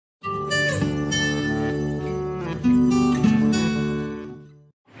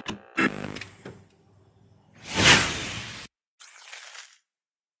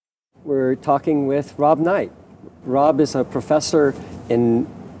we're talking with Rob Knight. Rob is a professor in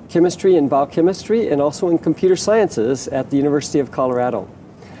chemistry and biochemistry and also in computer sciences at the University of Colorado.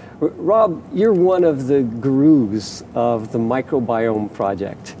 Rob, you're one of the gurus of the Microbiome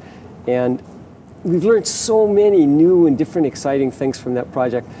project, and we've learned so many new and different exciting things from that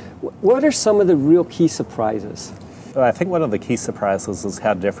project. What are some of the real key surprises? I think one of the key surprises is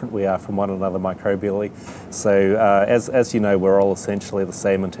how different we are from one another microbially. So as you know, we're all essentially the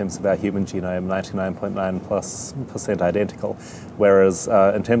same in terms of our human genome, 99.9+% identical, whereas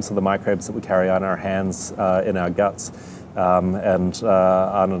in terms of the microbes that we carry on our hands, in our guts, and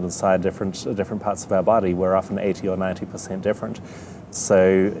on and inside different parts of our body, we're often 80 or 90% different.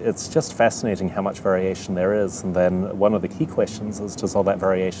 So it's just fascinating how much variation there is. And then one of the key questions is, does all that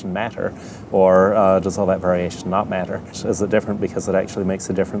variation matter? Or does all that variation not matter? Is it different because it actually makes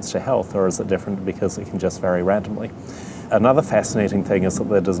a difference to health? Or is it different because it can just vary randomly? Another fascinating thing is that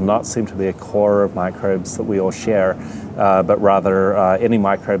there does not seem to be a core of microbes that we all share, but rather any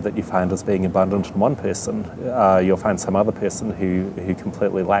microbe that you find as being abundant in one person, you'll find some other person who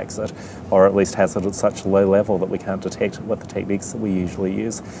completely lacks it, or at least has it at such a low level that we can't detect it with the techniques that we usually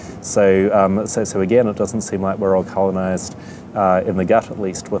use. So again, it doesn't seem like we're all colonized in the gut, at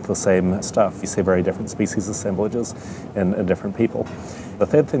least, with the same stuff. You see very different species assemblages in different people. The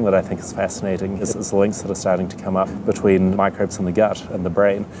third thing that I think is fascinating is the links that are starting to come up between microbes in the gut and the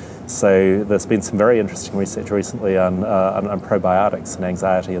brain. So there's been some very interesting research recently on probiotics and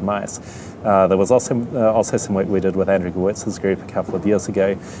anxiety in mice. There was also some work we did with Andrew Gewitz's group a couple of years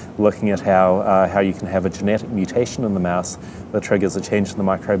ago, looking at how you can have a genetic mutation in the mouse that triggers a change in the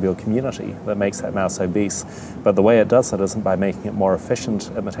microbial community that makes that mouse obese. But the way it does it isn't by making it more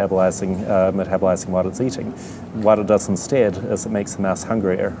efficient at metabolizing what it's eating. What it does instead is it makes the mouse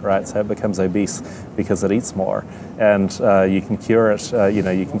hungrier, right? So it becomes obese because it eats more, and you can cure it. You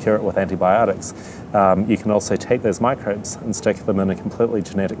can cure it with antibiotics. You can also take those microbes and stick them in a completely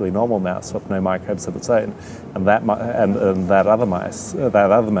genetically normal mouse with no microbes of its own, and that other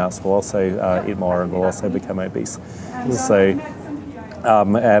mouse will also eat more and will also become obese. So, that's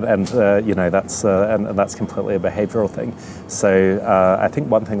completely a behavioural thing. So I think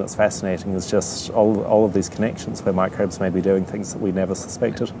one thing that's fascinating is just all of these connections where microbes may be doing things that we never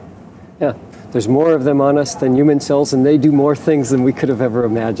suspected. Yeah, there's more of them on us than human cells, and they do more things than we could have ever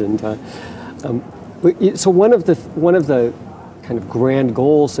imagined. So one of the kind of grand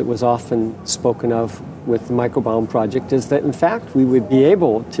goals that was often spoken of with the Microbiome project is that, in fact, we would be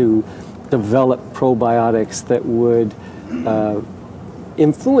able to develop probiotics that would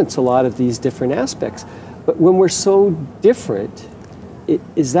influence a lot of these different aspects. But when we're so different,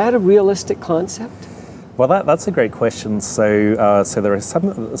 is that a realistic concept? Well, that's a great question. So there are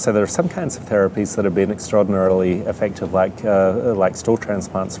some kinds of therapies that have been extraordinarily effective, like stool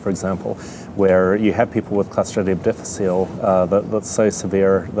transplants, for example, where you have people with Clostridium difficile that's so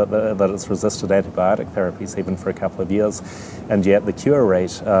severe that it's resisted antibiotic therapies even for a couple of years, and yet the cure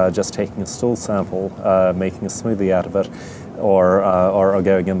rate, just taking a stool sample, making a smoothie out of it, or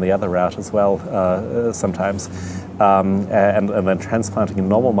going in the other route as well sometimes. And then transplanting a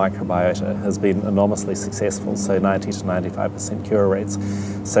normal microbiota has been enormously successful, so 90 to 95% cure rates.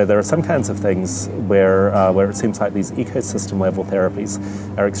 So there are some kinds of things where it seems like these ecosystem level therapies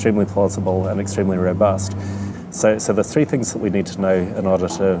are extremely plausible and extremely robust. So there's three things that we need to know in order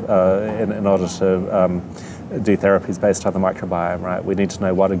to do therapies based on the microbiome, right? We need to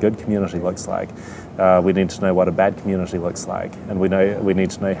know what a good community looks like. We need to know what a bad community looks like, and we need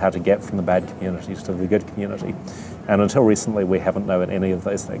to know how to get from the bad community to the good community. And until recently, we haven't known any of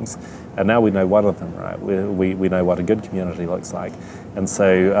those things, and now we know one of them, right? We know what a good community looks like, and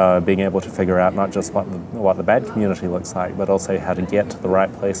so being able to figure out not just what the bad community looks like, but also how to get to the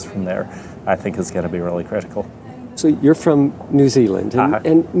right place from there, I think is going to be really critical. So you're from New Zealand,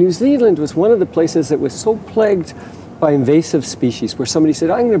 and New Zealand was one of the places that was so plagued by invasive species, where somebody said,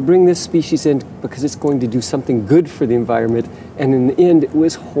 I'm going to bring this species in because it's going to do something good for the environment, and in the end it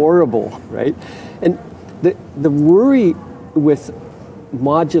was horrible, right? And the worry with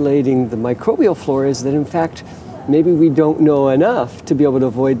modulating the microbial flora is that, in fact, maybe we don't know enough to be able to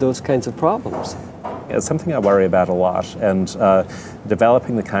avoid those kinds of problems. It's something I worry about a lot, and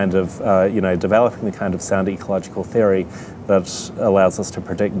developing the kind of sound ecological theory that allows us to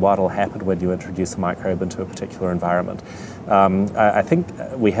predict what will happen when you introduce a microbe into a particular environment. I think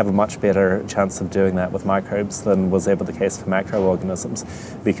we have a much better chance of doing that with microbes than was ever the case for macroorganisms,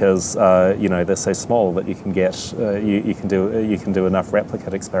 because they're so small that you can do enough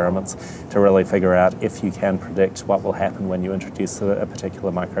replicate experiments to really figure out if you can predict what will happen when you introduce a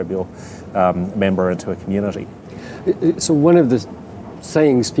particular microbial member into a community. So one of the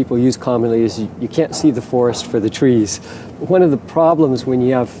sayings people use commonly is you can't see the forest for the trees. One of the problems when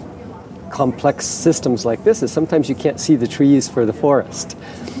you have complex systems like this is sometimes you can't see the trees for the forest.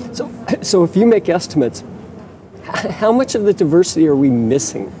 So if you make estimates, how much of the diversity are we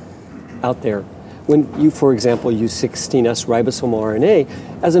missing out there when you, for example, use 16S ribosomal RNA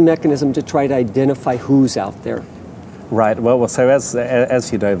as a mechanism to try to identify who's out there? Right. Well, so as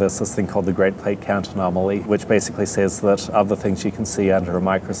you know, there's this thing called the Great Plate Count anomaly, which basically says that of the things you can see under a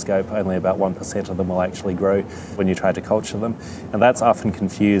microscope, only about 1% of them will actually grow when you try to culture them. And that's often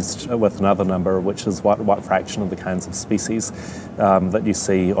confused with another number, which is what fraction of the kinds of species that you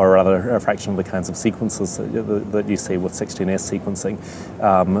see, or rather a fraction of the kinds of sequences that you see with 16S sequencing,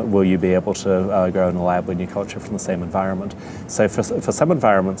 will you be able to grow in a lab when you culture from the same environment. So for some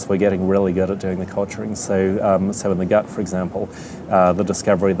environments, we're getting really good at doing the culturing. So in the gut, for example, the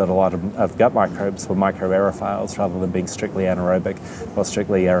discovery that a lot of gut microbes were microaerophiles rather than being strictly anaerobic or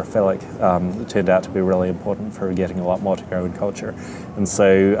strictly aerophilic turned out to be really important for getting a lot more to grow in culture. And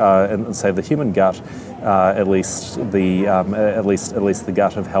so the human gut, at least the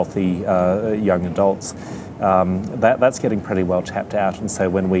gut of healthy young adults, that's getting pretty well tapped out, and so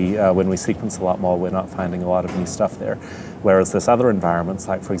when we sequence a lot more, we're not finding a lot of new stuff there. Whereas there's other environments,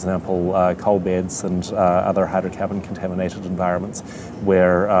 like for example coal beds and other hydrocarbon contaminated environments,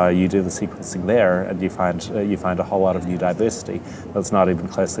 where you do the sequencing there and you find a whole lot of new diversity that's not even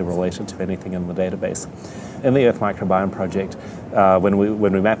closely related to anything in the database. In the Earth Microbiome project, when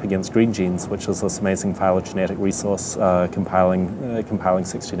we map against green genes, which is this amazing phylogenetic resource compiling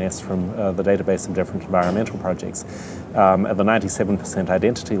 16S from the database of different environmental projects, at the 97%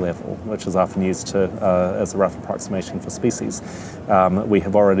 identity level, which is often used as a rough approximation for species, we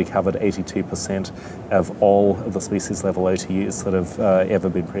have already covered 82% of all of the species level OTUs that have ever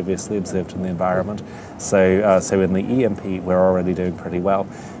been previously observed in the environment. So in the EMP, we're already doing pretty well.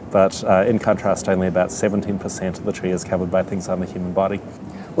 But in contrast, only about 17% of the tree is covered by things on the human body.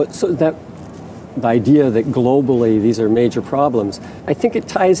 Well, so the idea that globally these are major problems, I think it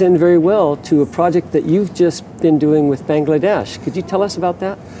ties in very well to a project that you've just been doing with Bangladesh. Could you tell us about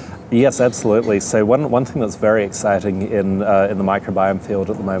that? Yes, absolutely. So one thing that's very exciting in the microbiome field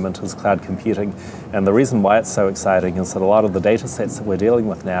at the moment is cloud computing, and the reason why it's so exciting is that a lot of the data sets that we're dealing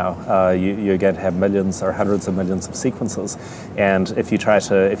with now, you're going to have millions or hundreds of millions of sequences, and if you try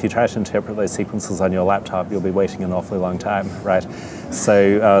to interpret those sequences on your laptop, you'll be waiting an awfully long time, right?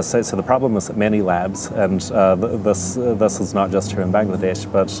 So the problem is that many labs, and this is not just true in Bangladesh,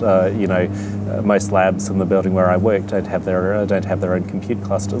 but most labs in the building where I work don't have their own compute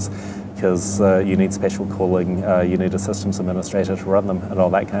clusters, because you need special cooling, you need a systems administrator to run them, and all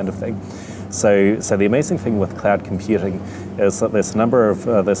that kind of thing. So the amazing thing with cloud computing is that there's a number of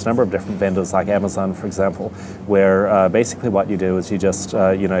different vendors, like Amazon, for example, where basically what you do is you just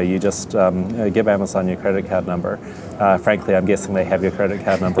give Amazon your credit card number. Frankly, I'm guessing they have your credit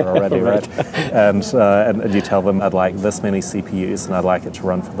card number already, right? And you tell them, I'd like this many CPUs and I'd like it to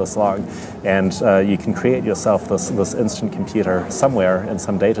run for this long, and you can create yourself this instant computer somewhere in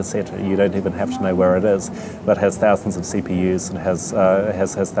some data center. You don't even have to know where it is, but has thousands of CPUs and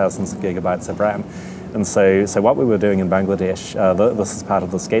has thousands of gigabytes of RAM. And so what we were doing in Bangladesh, this is part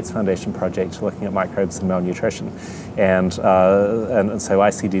of the Gates Foundation project looking at microbes and malnutrition, and so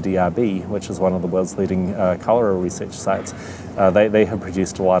ICDDRB, which is one of the world's leading cholera research sites, they have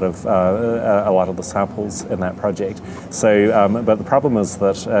produced a lot of the samples in that project. So, but the problem is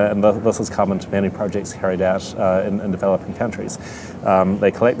that, and this is common to many projects carried out in developing countries,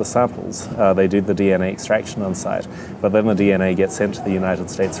 they collect the samples, they do the DNA extraction on site, but then the DNA gets sent to the United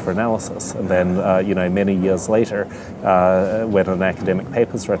States for analysis, and then many years later, when an academic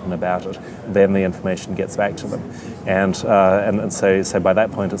paper is written about it, then the information gets back to them, and so by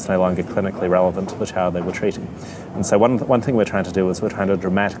that point it's no longer clinically relevant to the child they were treating. And so one thing we're trying to do is we're trying to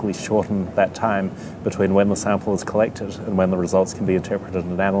dramatically shorten that time between when the sample is collected and when the results can be interpreted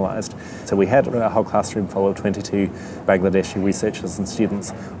and analysed. So we had a whole classroom full of 22 Bangladeshi researchers and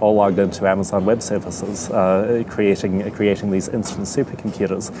students all logged into Amazon Web Services, creating these instant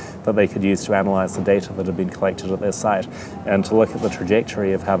supercomputers that they could use to analyse the data that had been collected at their site, and to look at the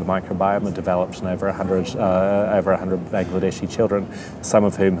trajectory of how the microbiome had developed in over 100 Bangladeshi children, some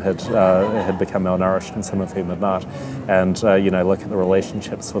of whom had become malnourished and some of whom had not, and look at the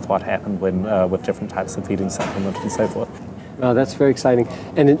relationships with what happened when with different types of feeding supplement and so forth. Well, that's very exciting,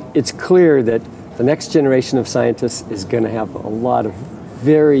 and it's clear that the next generation of scientists is going to have a lot of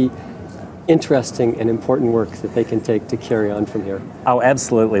very interesting and important work that they can take to carry on from here. Oh,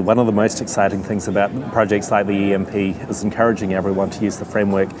 absolutely. One of the most exciting things about projects like the EMP is encouraging everyone to use the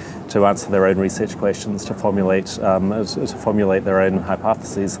framework to answer their own research questions, to formulate their own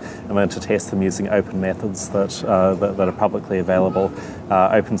hypotheses, and then to test them using open methods that are publicly available,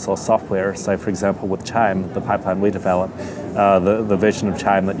 open source software. So, for example, with Chime, the pipeline we develop, the version of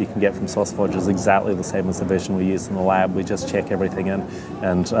Chime that you can get from SourceForge is exactly the same as the version we use in the lab. We just check everything in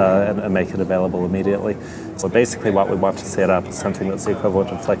and make it available immediately. So basically what we want to set up is something that's the equivalent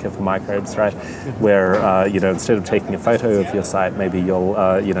of Flickr for microbes, right? Where instead of taking a photo of your site, maybe you'll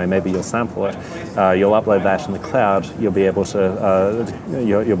sample it, you'll upload that in the cloud. You'll be able to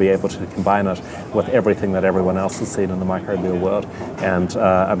combine it with everything that everyone else has seen in the microbial world and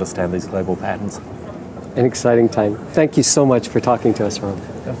understand these global patterns. An exciting time. Thank you so much for talking to us, Ron.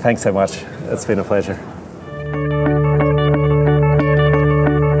 Thanks so much. It's been a pleasure.